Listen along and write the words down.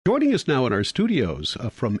Joining us now in our studios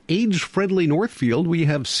from age-friendly Northfield, we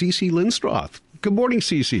have Cece Linstroth. Good morning,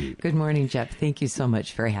 Cece. Good morning, Jeff. Thank you so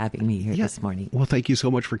much for having me here this morning. Well, thank you so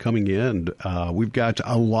much for coming in. We've got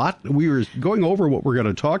a lot. We were going over what we're going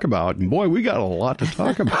to talk about, and boy, we got a lot to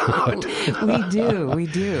talk about. We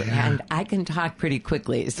do. And I can talk pretty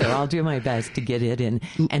quickly, so I'll do my best to get it in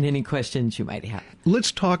and any questions you might have. Let's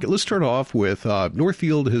start off with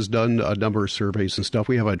Northfield has done a number of surveys and stuff.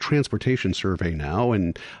 We have a transportation survey now,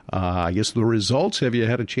 and I guess the results, have you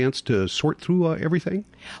had a chance to sort through everything?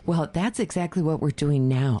 Well, that's exactly what we're doing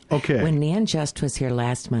now. Okay. When Nan Just was here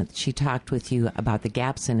last month, she talked with you about the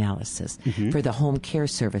gaps analysis for the home care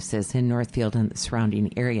services in Northfield and the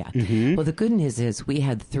surrounding area. Well, the good news is we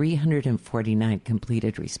had 349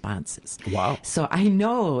 completed responses. Wow. So I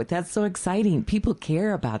know, that's so exciting. People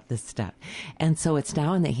care about this stuff. And so it's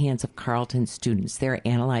now in the hands of Carleton students. They're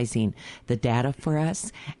analyzing the data for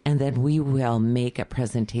us, and then we will make a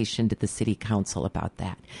presentation to the city council about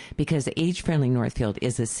that. Because Age Friendly Northfield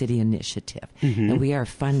is a city initiative, and we are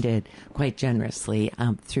funded quite generously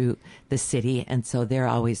through the city, and so they're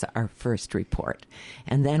always our first report.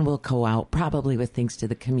 And then we'll go out probably with things to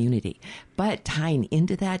the community. But tying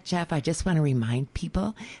into that, Jeff, I just want to remind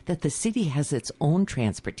people that the city has its own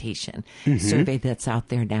transportation survey that's out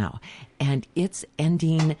there now. And it's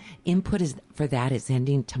ending, for that is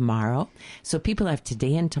ending tomorrow. So people have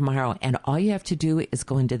today and tomorrow, and all you have to do is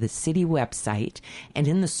go into the city website, and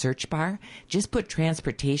in the search bar, just put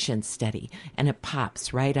transportation study, and it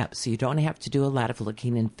pops right up. So you don't have to do a lot of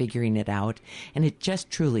looking and figuring it out. And it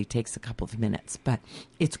just truly takes a couple of minutes, but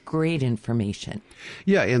it's great information.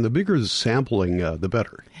 Yeah, and the bigger the sampling, the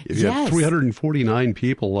better. If you have 349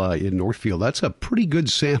 people in Northfield, that's a pretty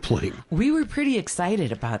good sampling. We were pretty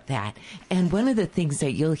excited about that. And one of the things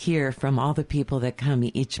that you'll hear from all the people that come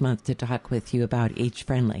each month to talk with you about Age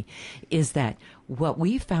Friendly is that what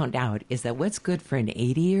we found out is that what's good for an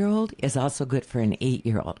 80-year-old is also good for an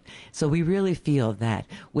 8-year-old. So we really feel that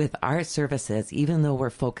with our services, even though we're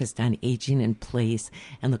focused on aging in place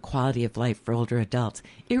and the quality of life for older adults,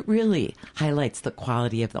 it really highlights the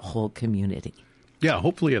quality of the whole community. Yeah,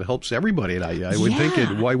 hopefully it helps everybody. And I would think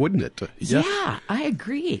it, why wouldn't it? Yeah, I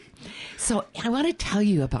agree. So I want to tell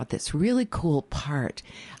you about this really cool part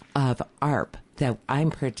of ARP that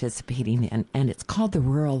I'm participating in, and it's called the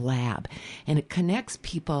Rural Lab, and it connects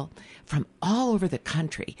people from all over the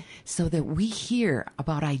country so that we hear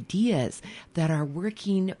about ideas that are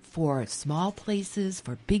working for small places,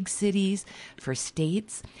 for big cities, for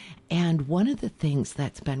states. And one of the things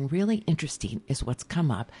that's been really interesting is what's come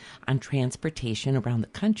up on transportation around the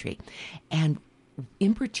country, and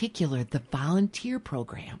in particular, the volunteer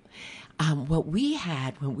program. What we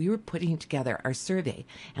had when we were putting together our survey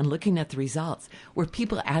and looking at the results were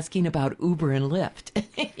people asking about Uber and Lyft.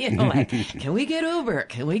 Like, can we get Uber?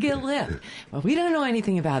 Can we get Lyft? Well, we don't know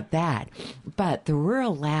anything about that. But the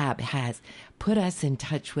Rural Lab has put us in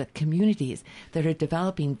touch with communities that are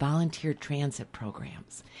developing volunteer transit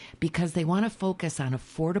programs because they want to focus on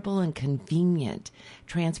affordable and convenient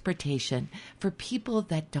transportation for people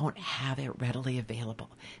that don't have it readily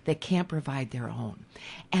available, that can't provide their own.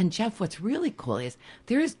 And Jeff, what's really cool is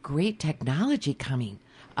there is great technology coming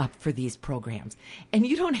up for these programs. And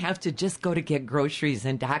you don't have to just go to get groceries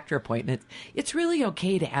and doctor appointments. It's really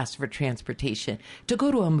okay to ask for transportation, to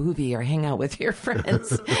go to a movie or hang out with your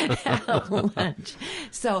friends at lunch.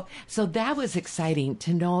 So that was exciting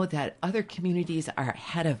to know that other communities are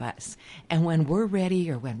ahead of us. And when we're ready,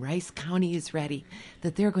 or when Rice County is ready,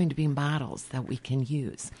 that they're going to be models that we can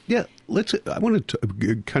use. Yeah, I want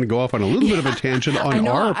to kind of go off on a little bit of a tangent on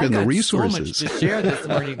ARP and the resources. So much to share this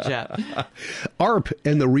morning, Jeff. ARP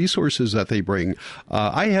and the resources that they bring.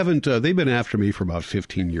 I haven't, they've been after me for about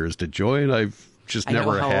 15 years to join. I've just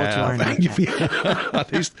never have.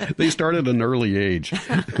 They started at an early age,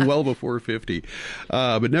 well before 50.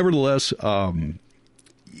 But nevertheless, I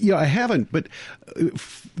haven't. But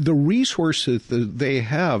the resources that they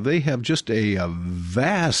have just a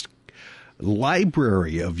vast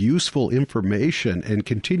library of useful information and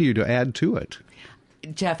continue to add to it.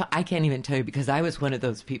 Jeff, I can't even tell you because I was one of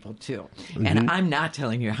those people too. And I'm not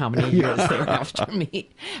telling you how many years they're after me.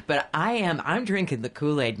 But I'm drinking the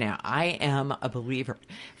Kool-Aid now. I am a believer.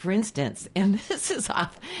 For instance, and this is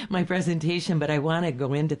off my presentation, but I want to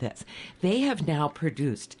go into this. They have now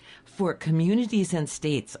produced for communities and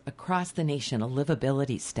states across the nation a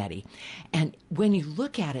livability study. And when you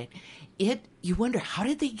look at it, you wonder, how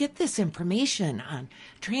did they get this information on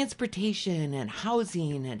transportation and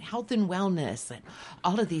housing and health and wellness and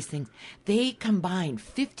all of these things? They combined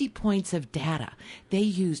 50 points of data. They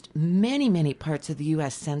used many, many parts of the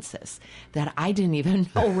U.S. Census that I didn't even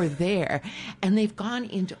know were there. And they've gone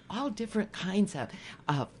into all different kinds of,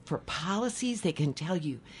 for policies, they can tell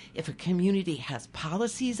you if a community has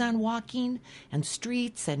policies on walking and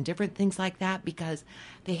streets and different things like that, because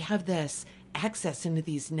they have this access into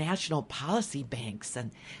these national policy banks.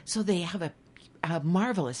 And so they have a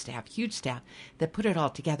marvelous staff, huge staff, that put it all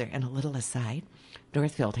together. And a little aside,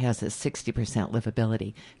 Northfield has a 60%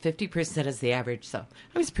 livability. 50% is the average, so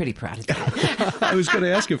I was pretty proud of that. I was going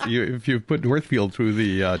to ask if you put Northfield through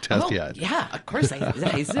the test yet. Yeah, of course.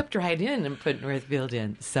 I zipped right in and put Northfield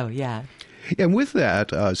in. So, yeah. And with that,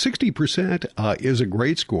 60% is a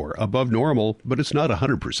great score, above normal, but it's not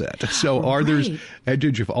 100%. So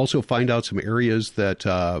did you also find out some areas that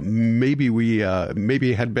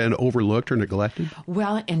maybe had been overlooked or neglected?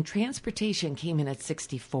 Well, and transportation came in at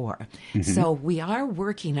 64. Mm-hmm. So we are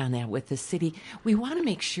working on that with the city. We want to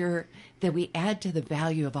make sure that we add to the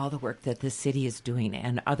value of all the work that the city is doing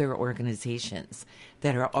and other organizations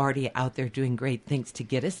that are already out there doing great things to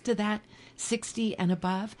get us to that 60 and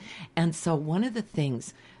above. And so one of the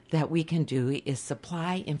things that we can do is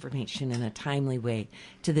supply information in a timely way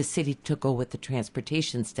to the city to go with the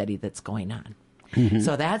transportation study that's going on. Mm-hmm.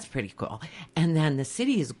 So that's pretty cool. And then the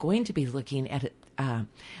city is going to be looking at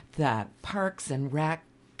the parks and rec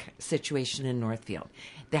situation in Northfield.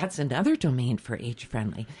 That's another domain for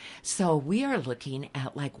age-friendly. So we are looking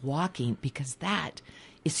at like walking, because that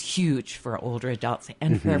is huge for older adults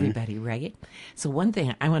and for everybody, right? So one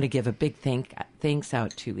thing I want to give a big thanks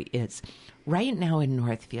out to is right now in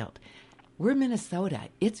Northfield, we're Minnesota.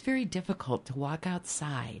 It's very difficult to walk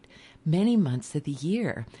outside many months of the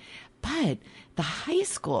year. But the high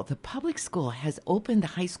school, the public school, has opened the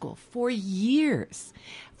high school for years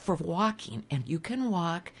for walking. And you can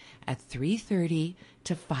walk at 3:30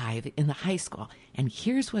 to 5 in the high school. And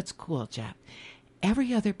here's what's cool, Jeff.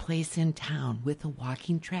 Every other place in town with a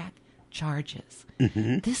walking track charges.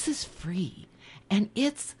 Mm-hmm. This is free. And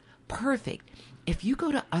it's perfect. If you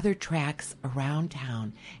go to other tracks around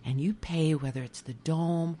town and you pay, whether it's the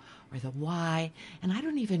Dome or the Y, and I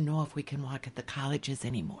don't even know if we can walk at the colleges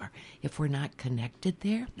anymore if we're not connected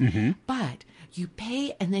there, but you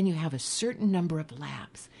pay and then you have a certain number of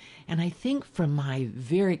laps. And I think from my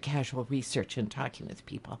very casual research and talking with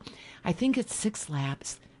people, I think it's 6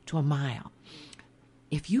 laps to a mile.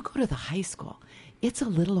 If you go to the high school, it's a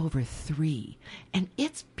little over 3, and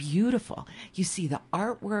it's beautiful. You see the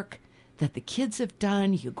artwork that the kids have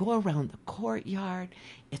done. You go around the courtyard.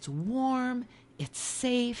 It's warm, it's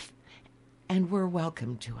safe, and we're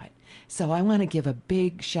welcome to it. So I want to give a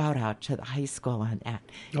big shout out to the high school on that,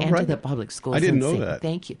 to the public schools. I didn't know that.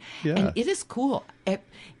 Thank you. Yeah. And it is cool.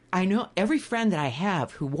 I know every friend that I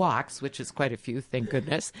have who walks, which is quite a few, thank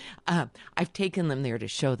goodness, I've taken them there to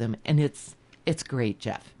show them, and it's great,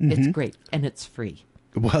 Jeff. It's great, and it's free.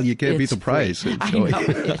 Well, you can't beat the price. I know it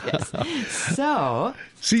is. So,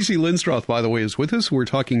 Cece Linstroth, by the way, is with us. We're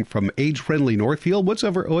talking from Age Friendly Northfield.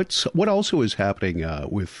 What also is happening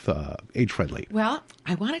with Age Friendly? Well,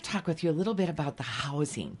 I want to talk with you a little bit about the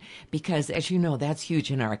housing, because as you know, that's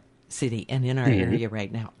huge in our city and in our area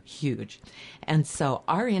right now. Huge. And so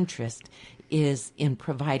our interest is in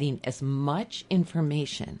providing as much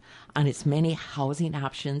information on as many housing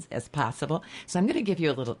options as possible. So I'm going to give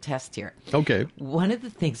you a little test here. Okay. One of the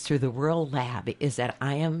things through the Rural Lab is that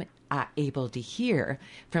I am able to hear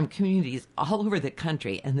from communities all over the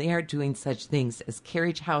country, and they are doing such things as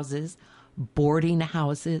carriage houses, boarding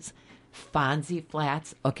houses, Fonzie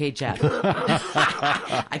flats. Okay, Jeff.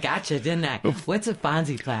 I got you, didn't I? What's a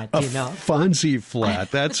Fonzie flat? Do you know? Fonzie flat.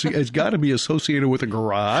 It's got to be associated with a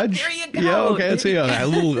garage. There you go. Yeah, okay. It's a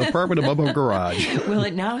little apartment above a garage. Well,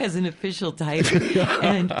 it now has an official title.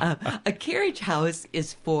 And a carriage house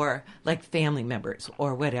is for like family members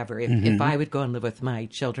or whatever. If I would go and live with my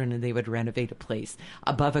children and they would renovate a place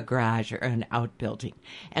above a garage or an outbuilding.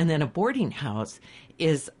 And then a boarding house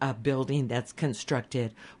is a building that's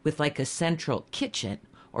constructed with like a central kitchen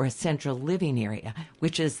or a central living area,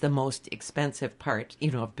 which is the most expensive part,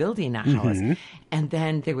 of building a house. And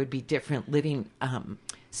then there would be different living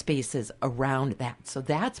spaces around that. So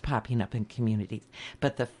that's popping up in communities.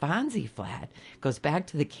 But the Fonzie flat goes back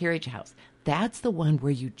to the carriage house. That's the one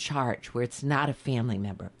where you charge, where it's not a family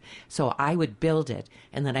member. So I would build it,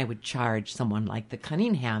 and then I would charge someone like the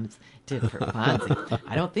Cunninghams did for Fonzie.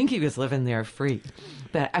 I don't think he was living there free.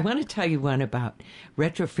 But I want to tell you one about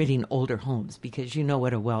retrofitting older homes, because you know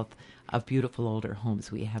what a wealth of beautiful older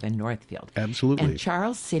homes we have in Northfield. Absolutely. And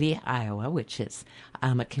Charles City, Iowa, which is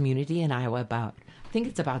a community in Iowa I think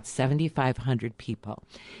it's about 7,500 people.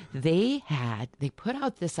 They put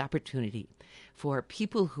out this opportunity for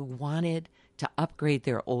people who wanted to upgrade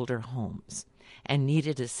their older homes and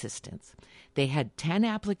needed assistance. They had 10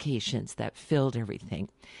 applications that filled everything.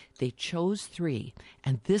 They chose 3,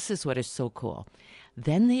 and this is what is so cool.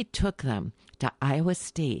 Then they took them to Iowa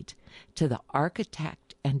State to the architectural,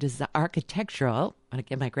 I want to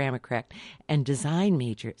get my grammar correct, and design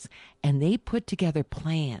majors, and they put together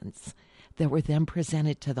plans that were then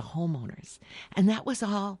presented to the homeowners. And that was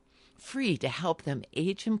all free to help them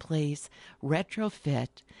age in place,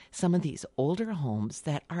 retrofit some of these older homes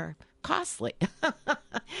that are costly.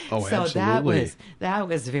 Oh, so absolutely. that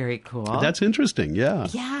was very cool. That's interesting, yeah.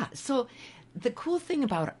 Yeah. So the cool thing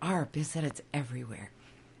about ARP is that it's everywhere.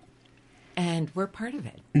 And we're part of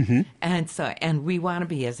it. Mm-hmm. And we want to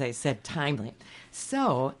be, as I said, timely.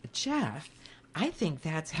 So, Jeff, I think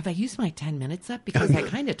have I used my 10 minutes up? Because I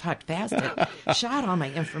kind of talked fast and shot all my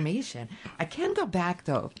information. I can go back,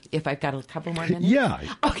 though, if I've got a couple more minutes. Yeah.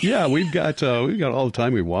 Okay. Yeah, we've got all the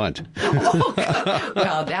time we want. Well,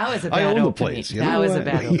 that was a bad I own opening. the place. That was a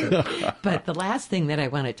bad opening. But the last thing that I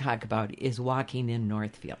want to talk about is walking in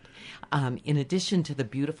Northfield. In addition to the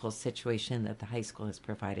beautiful situation that the high school has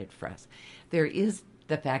provided for us, there is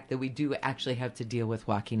the fact that we do actually have to deal with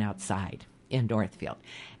walking outside in Northfield.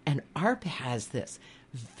 And ARP has this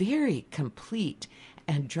very complete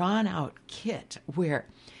and drawn out kit where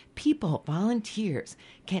people, volunteers,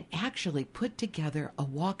 can actually put together a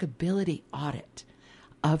walkability audit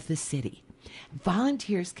of the city.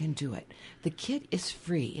 Volunteers can do it. The kit is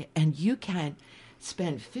free, and you can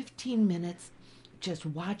spend 15 minutes just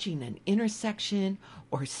watching an intersection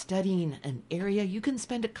or studying an area. You can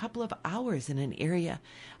spend a couple of hours in an area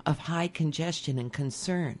of high congestion and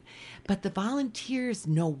concern. But the volunteers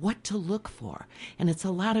know what to look for. And it's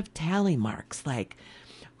a lot of tally marks, like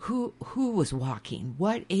who was walking,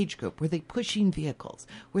 what age group, were they pushing vehicles,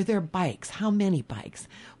 were there bikes, how many bikes,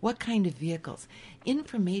 what kind of vehicles,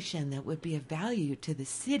 information that would be of value to the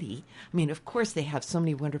city. I mean, of course, they have so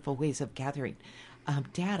many wonderful ways of gathering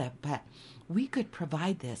data, but we could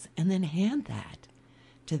provide this and then hand that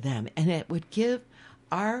to them, and it would give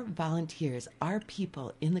our volunteers, our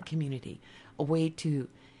people in the community, a way to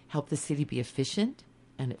help the city be efficient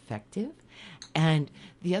and effective. And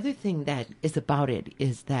the other thing that is about it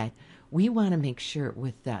is that we want to make sure,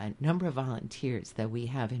 with the number of volunteers that we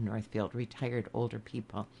have in Northfield, retired older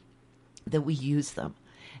people, that we use them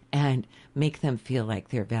and make them feel like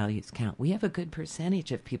their values count. We have a good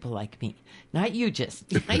percentage of people like me. Not you,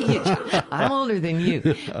 I'm older than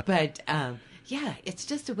you. But, yeah, it's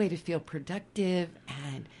just a way to feel productive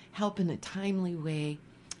and help in a timely way.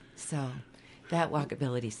 So that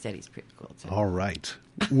walkability study is pretty cool, too. All right.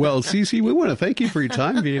 Well, Cece, we want to thank you for your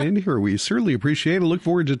time being in here. We certainly appreciate it. Look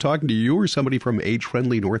forward to talking to you or somebody from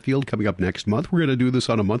Age-Friendly Northfield coming up next month. We're going to do this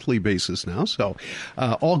on a monthly basis now, so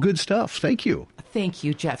all good stuff. Thank you. Thank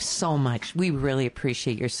you, Jeff, so much. We really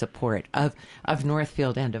appreciate your support of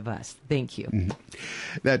Northfield and of us. Thank you.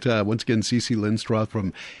 Mm-hmm. That, once again, Cece Linstroth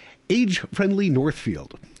from Age-Friendly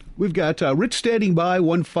Northfield. We've got Rich standing by.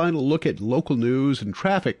 One final look at local news and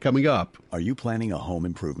traffic coming up. Are you planning a home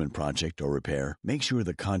improvement project or repair? Make sure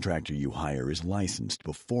the contractor you hire is licensed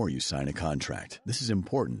before you sign a contract. This is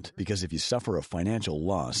important because if you suffer a financial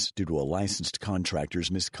loss due to a licensed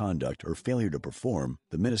contractor's misconduct or failure to perform,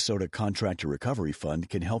 the Minnesota Contractor Recovery Fund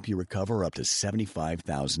can help you recover up to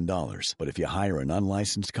 $75,000. But if you hire an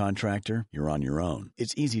unlicensed contractor, you're on your own.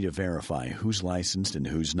 It's easy to verify who's licensed and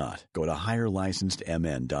who's not. Go to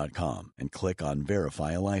HireLicensedMN.com and click on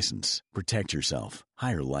Verify a License. Protect yourself.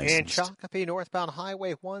 Hire licensed. And Shakopee northbound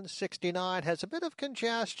Highway 169 has a bit of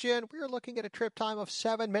congestion. We're looking at a trip time of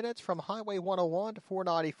 7 minutes from Highway 101 to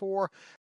 494.